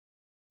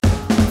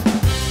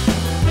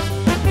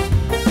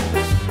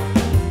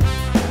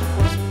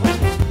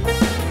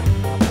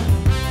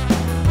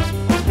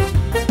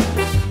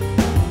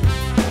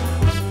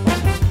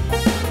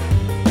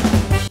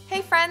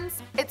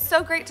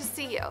great to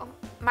see you.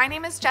 My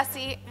name is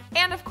Jessie,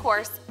 and of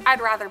course, I'd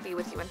rather be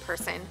with you in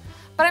person,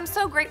 but I'm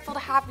so grateful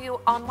to have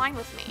you online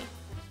with me.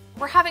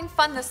 We're having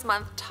fun this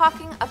month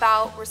talking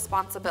about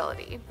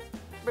responsibility.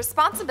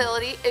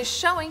 Responsibility is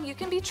showing you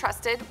can be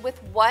trusted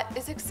with what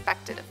is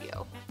expected of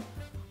you.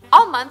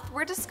 All month,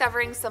 we're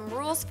discovering some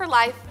rules for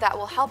life that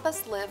will help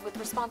us live with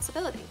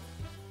responsibility.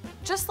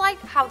 Just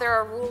like how there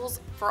are rules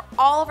for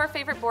all of our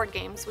favorite board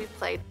games we've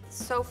played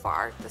so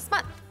far this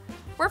month,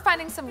 we're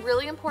finding some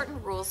really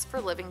important rules for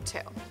living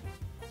too.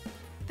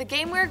 The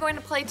game we're going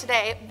to play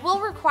today will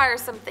require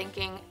some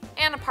thinking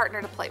and a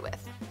partner to play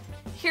with.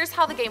 Here's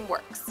how the game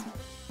works.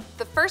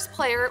 The first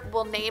player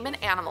will name an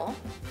animal,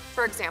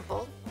 for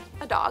example,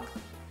 a dog.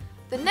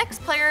 The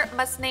next player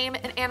must name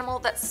an animal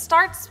that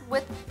starts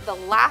with the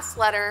last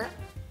letter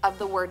of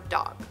the word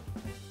dog,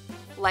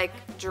 like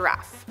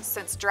giraffe,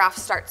 since giraffe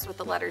starts with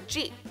the letter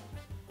G.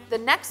 The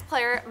next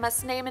player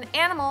must name an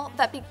animal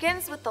that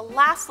begins with the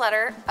last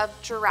letter of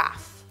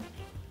giraffe,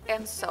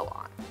 and so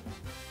on.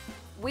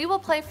 We will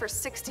play for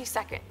 60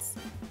 seconds.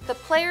 The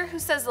player who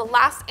says the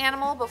last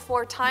animal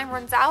before time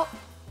runs out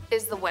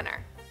is the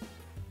winner.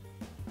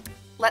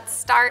 Let's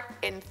start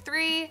in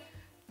 3,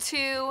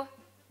 2,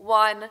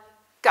 1,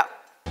 go.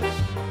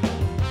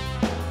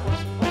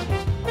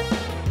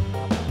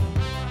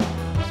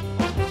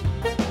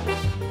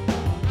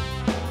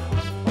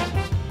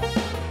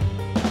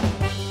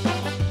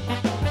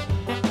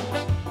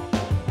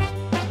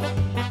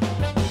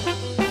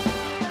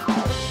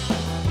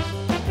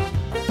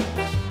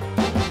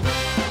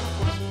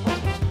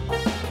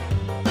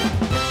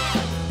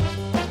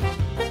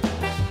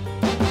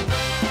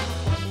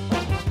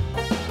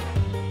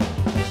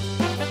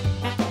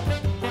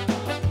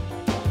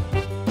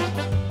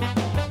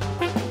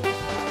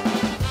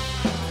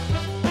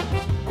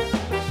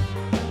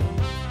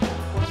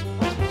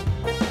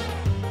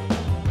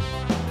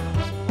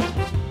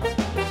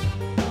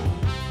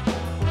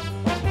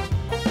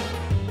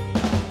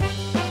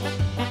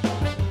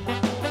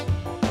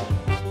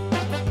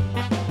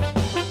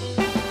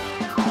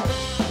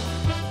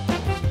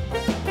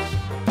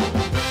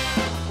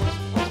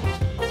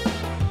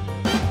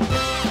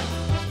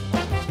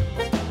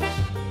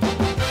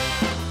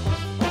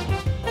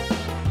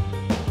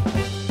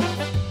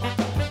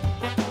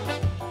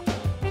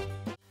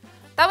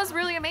 That was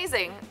really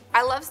amazing.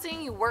 I love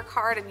seeing you work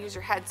hard and use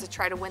your heads to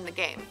try to win the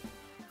game.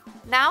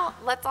 Now,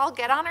 let's all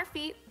get on our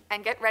feet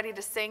and get ready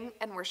to sing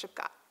and worship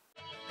God.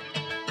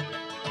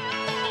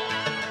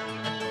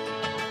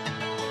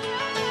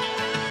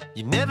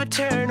 You never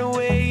turn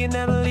away, you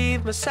never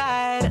leave my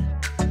side.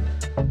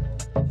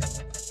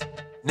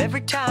 And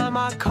every time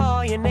I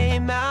call your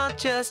name out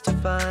just to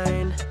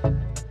find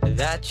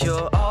that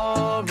you're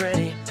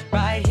already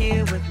right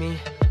here with me,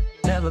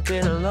 never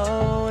been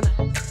alone.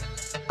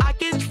 I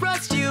can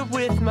trust you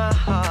with my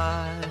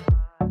heart,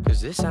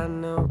 'cause this I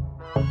know.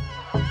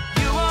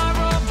 You are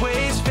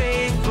always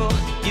faithful,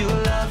 you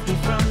love me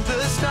from the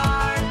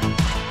start.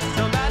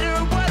 No matter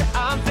what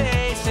I'm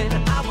facing,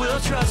 I will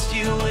trust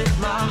you with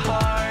my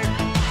heart.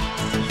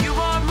 You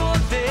are more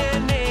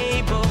than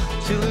able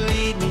to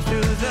lead me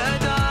through the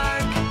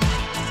dark.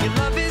 Your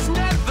love is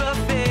never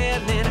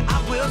failing, I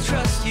will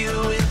trust you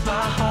with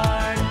my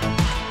heart.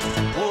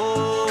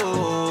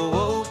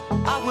 Whoa,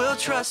 I will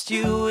trust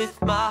you with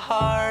my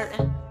heart.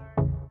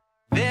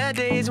 There are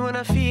days when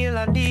I feel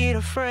I need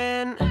a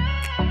friend,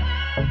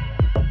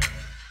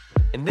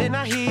 and then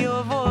I hear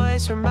your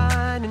voice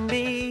reminding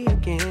me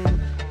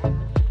again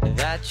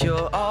that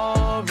you're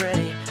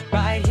already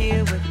right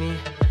here with me,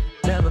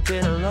 never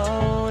been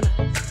alone.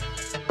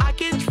 I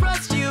can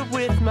trust you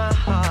with my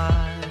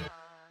heart,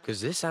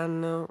 'cause this I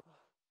know.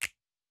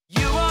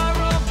 You are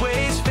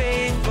always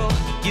faithful,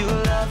 you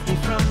love me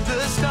from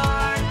the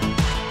start.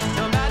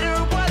 No matter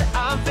what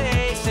I'm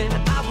facing,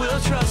 I will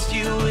trust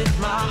you with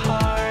my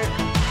heart.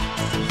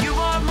 You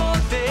are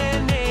more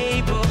than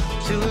able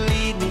to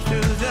lead me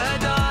through the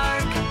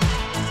dark.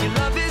 Your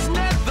love is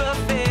never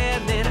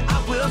failing, I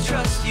will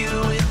trust you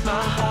with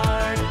my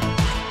heart.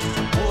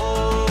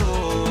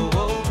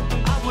 Whoa,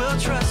 I will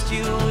trust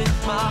you with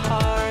my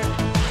heart.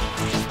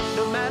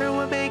 No matter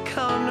what may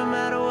come, no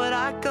matter what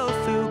I go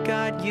through,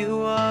 God,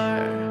 you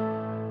are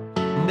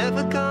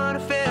never gonna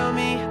fail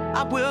me,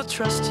 I will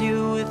trust you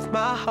with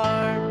my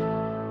heart.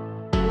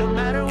 No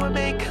matter what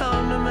may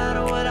come, no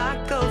matter what I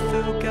go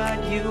through, God,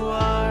 you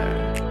are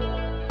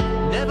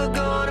never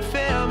gonna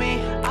fail me,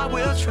 I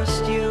will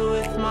trust you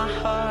with my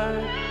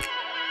heart.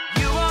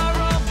 You are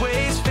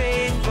always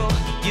faithful,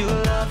 you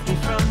love me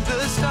from the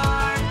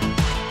start.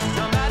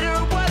 No matter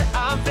what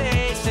I'm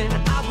facing,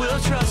 I will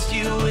trust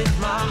you with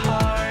my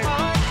heart.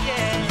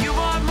 You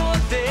are more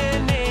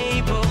than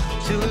able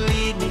to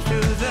lead me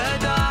through the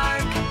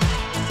dark.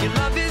 Your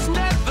love is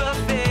never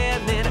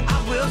failing, I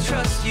will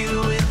trust you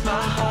with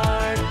my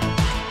heart.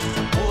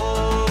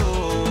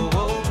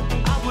 Whoa,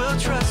 I will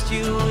trust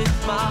you with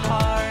my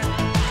heart.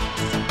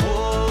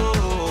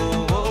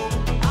 Whoa,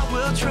 I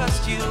will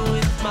trust you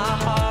with my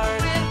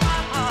heart.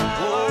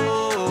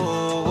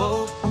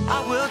 Whoa, I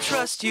will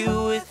trust you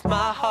with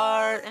my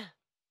heart.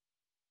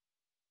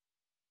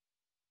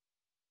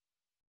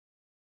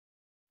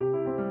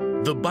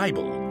 The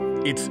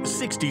Bible. It's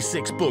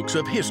 66 books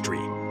of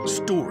history,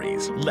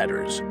 stories,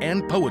 letters,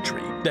 and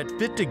poetry that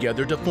fit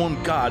together to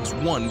form God's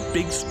one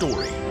big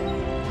story.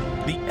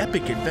 The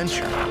epic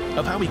adventure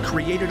of how He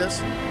created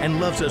us and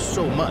loves us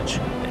so much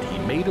that He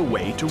made a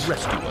way to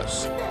rescue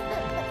us.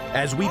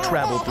 As we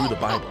travel through the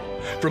Bible,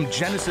 from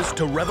Genesis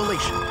to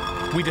Revelation,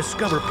 we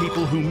discover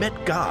people who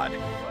met God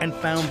and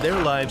found their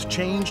lives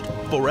changed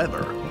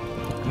forever.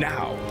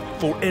 Now,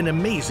 for an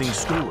amazing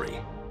story,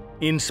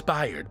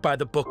 inspired by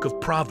the book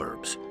of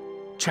Proverbs,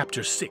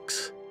 chapter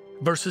 6,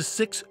 verses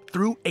 6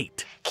 through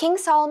 8. King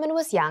Solomon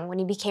was young when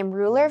he became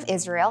ruler of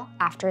Israel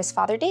after his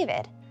father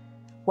David.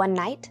 One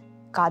night,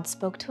 God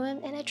spoke to him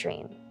in a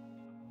dream.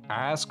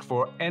 Ask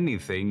for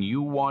anything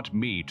you want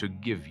me to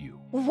give you.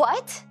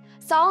 What?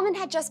 Solomon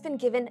had just been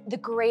given the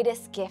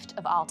greatest gift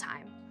of all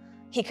time.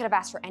 He could have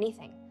asked for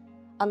anything.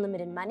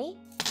 Unlimited money,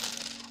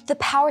 the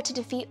power to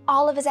defeat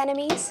all of his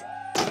enemies,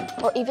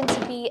 or even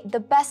to be the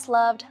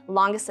best-loved,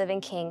 longest-living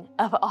king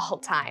of all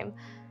time.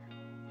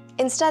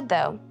 Instead,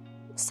 though,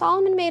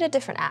 Solomon made a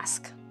different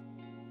ask.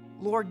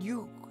 Lord,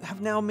 you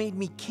have now made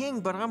me king,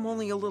 but I'm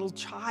only a little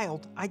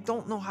child. I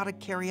don't know how to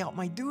carry out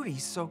my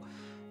duties, so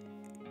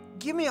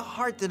give me a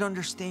heart that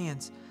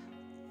understands.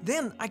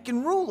 Then I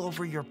can rule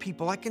over your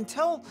people. I can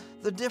tell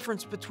the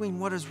difference between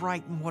what is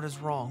right and what is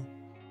wrong.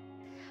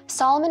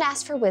 Solomon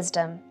asked for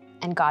wisdom,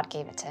 and God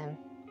gave it to him.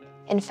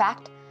 In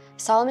fact,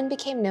 Solomon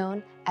became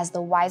known as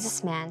the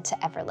wisest man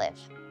to ever live.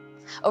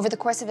 Over the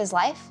course of his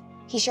life,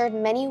 he shared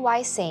many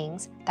wise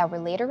sayings that were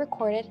later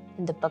recorded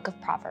in the book of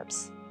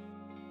Proverbs.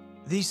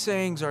 These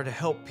sayings are to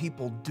help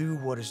people do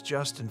what is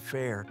just and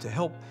fair, to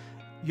help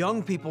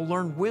young people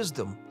learn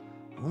wisdom.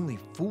 Only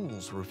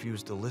fools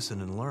refuse to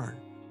listen and learn.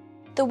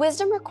 The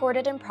wisdom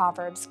recorded in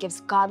Proverbs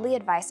gives godly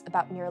advice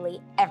about nearly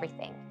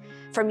everything,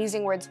 from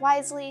using words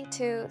wisely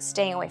to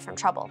staying away from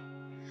trouble.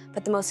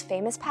 But the most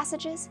famous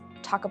passages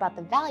talk about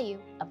the value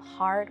of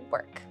hard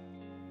work.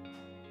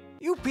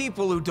 You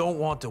people who don't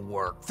want to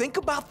work, think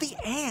about the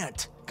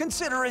ant.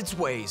 Consider its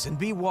ways and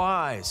be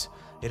wise.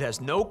 It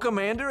has no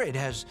commander, it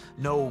has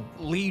no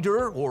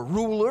leader or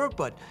ruler,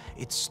 but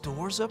it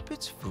stores up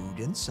its food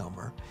in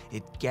summer.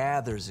 It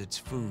gathers its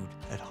food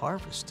at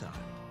harvest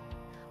time.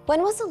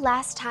 When was the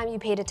last time you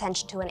paid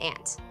attention to an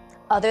ant,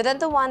 other than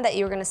the one that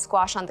you were going to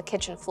squash on the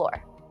kitchen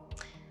floor?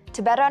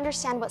 To better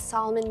understand what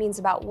Solomon means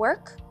about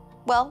work,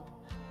 well,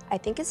 I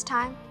think it's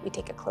time we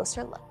take a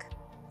closer look.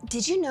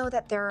 Did you know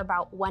that there are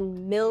about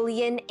 1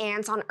 million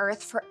ants on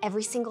Earth for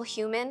every single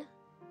human?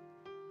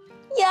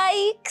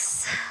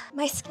 Yikes!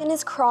 My skin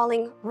is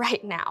crawling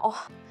right now.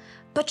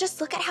 But just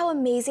look at how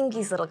amazing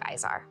these little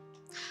guys are.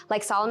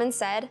 Like Solomon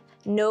said,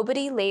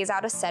 nobody lays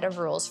out a set of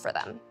rules for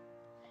them.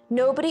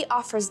 Nobody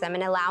offers them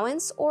an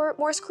allowance or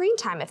more screen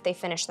time if they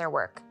finish their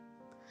work.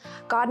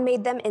 God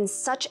made them in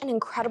such an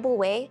incredible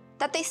way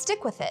that they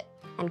stick with it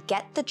and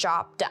get the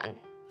job done.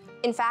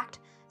 In fact,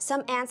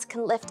 some ants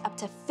can lift up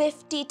to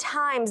 50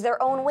 times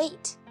their own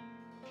weight.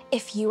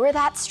 If you were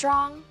that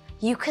strong,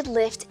 you could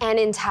lift an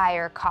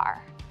entire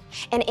car.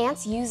 And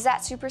ants use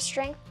that super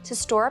strength to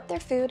store up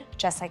their food,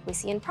 just like we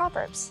see in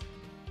Proverbs.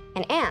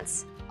 And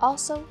ants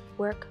also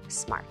work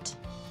smart.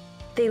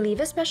 They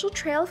leave a special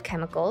trail of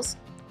chemicals,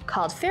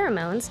 called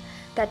pheromones,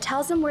 that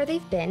tells them where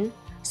they've been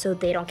so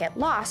they don't get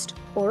lost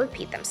or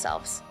repeat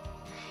themselves.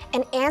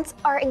 And ants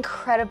are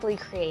incredibly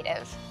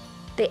creative.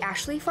 They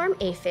actually farm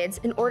aphids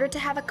in order to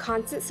have a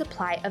constant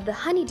supply of the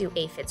honeydew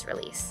aphids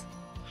release.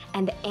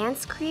 And the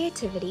ants'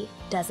 creativity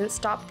doesn't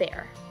stop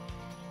there.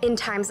 In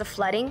times of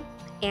flooding,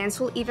 ants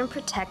will even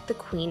protect the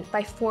queen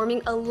by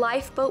forming a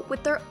lifeboat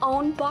with their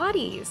own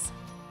bodies.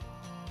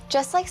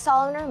 Just like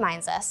Solomon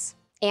reminds us,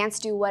 ants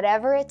do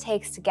whatever it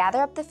takes to gather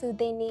up the food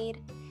they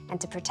need and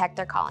to protect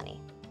their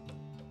colony.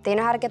 They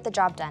know how to get the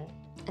job done,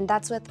 and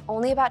that's with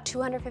only about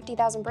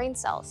 250,000 brain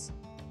cells.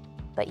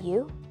 But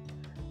you?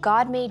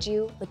 God made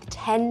you with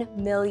 10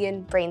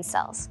 million brain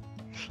cells.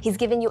 He's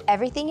given you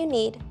everything you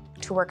need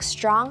to work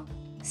strong,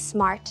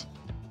 smart,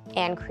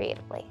 and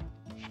creatively.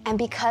 And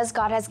because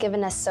God has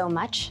given us so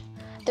much,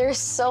 there's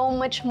so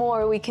much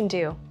more we can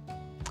do.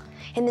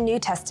 In the New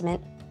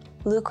Testament,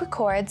 Luke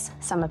records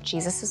some of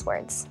Jesus'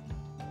 words.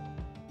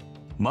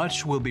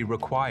 Much will be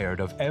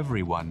required of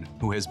everyone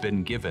who has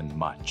been given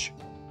much.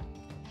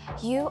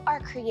 You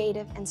are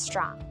creative and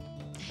strong.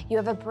 You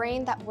have a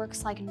brain that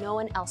works like no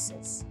one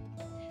else's.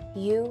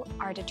 You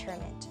are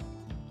determined.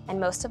 And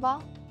most of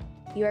all,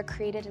 you are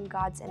created in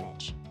God's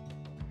image.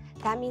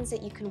 That means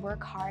that you can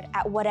work hard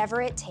at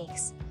whatever it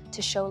takes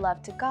to show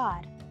love to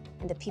God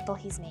and the people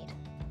He's made.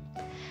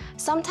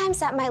 Sometimes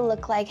that might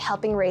look like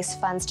helping raise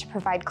funds to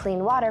provide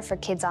clean water for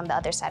kids on the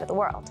other side of the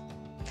world.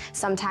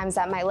 Sometimes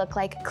that might look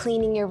like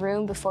cleaning your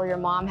room before your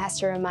mom has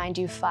to remind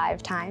you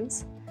 5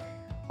 times.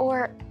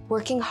 Or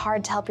working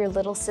hard to help your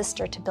little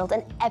sister to build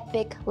an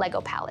epic Lego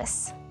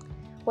palace.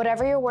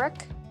 Whatever your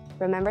work,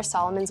 remember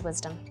Solomon's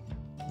wisdom.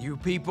 You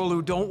people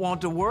who don't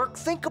want to work,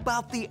 think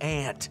about the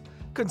ant.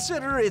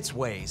 Consider its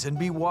ways and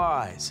be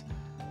wise.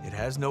 It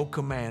has no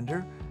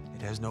commander,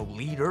 it has no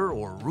leader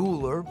or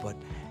ruler, but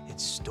it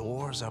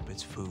stores up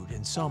its food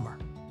in summer.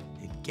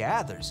 It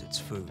gathers its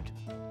food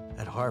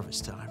at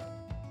harvest time.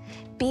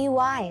 Be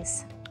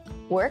wise.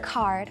 Work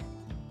hard.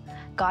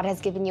 God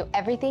has given you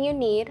everything you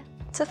need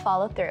to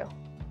follow through.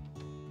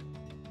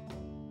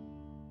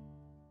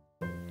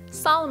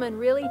 Solomon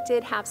really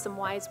did have some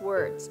wise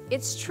words.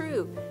 It's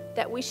true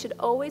that we should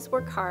always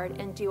work hard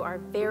and do our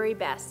very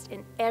best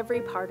in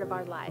every part of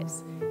our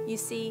lives. You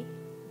see,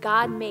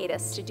 God made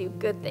us to do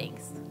good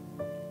things.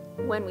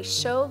 When we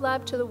show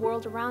love to the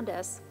world around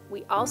us,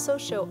 we also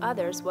show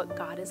others what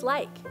God is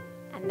like,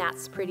 and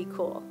that's pretty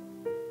cool.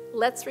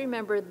 Let's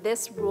remember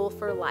this rule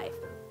for life: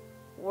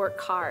 work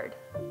hard.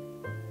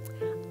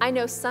 I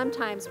know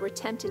sometimes we're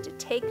tempted to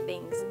take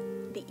things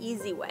the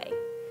easy way,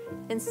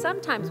 and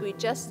sometimes we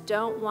just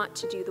don't want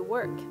to do the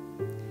work.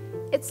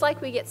 It's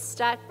like we get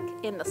stuck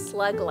in the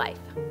slug life.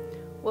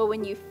 Well,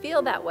 when you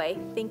feel that way,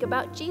 think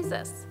about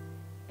Jesus.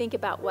 Think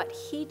about what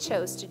he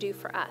chose to do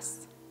for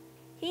us.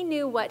 He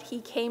knew what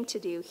he came to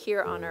do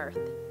here on earth.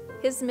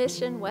 His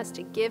mission was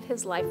to give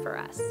his life for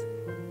us.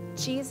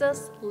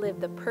 Jesus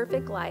lived the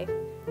perfect life,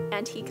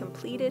 and he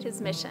completed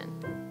his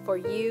mission for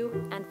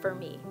you and for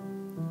me.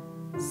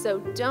 So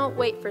don't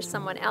wait for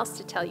someone else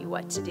to tell you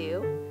what to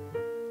do.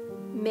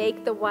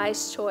 Make the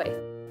wise choice.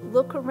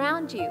 Look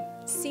around you,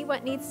 see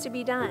what needs to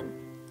be done,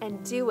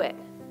 and do it.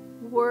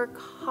 Work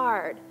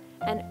hard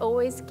and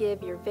always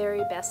give your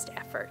very best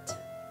effort.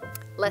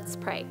 Let's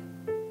pray.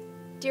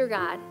 Dear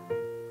God,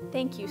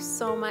 thank you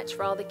so much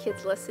for all the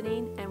kids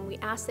listening, and we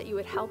ask that you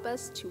would help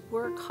us to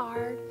work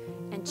hard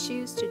and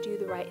choose to do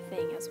the right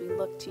thing as we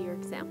look to your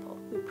example.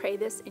 We pray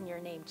this in your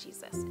name,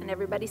 Jesus. And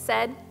everybody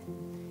said,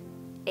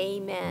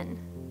 Amen.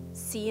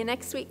 See you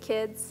next week,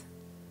 kids.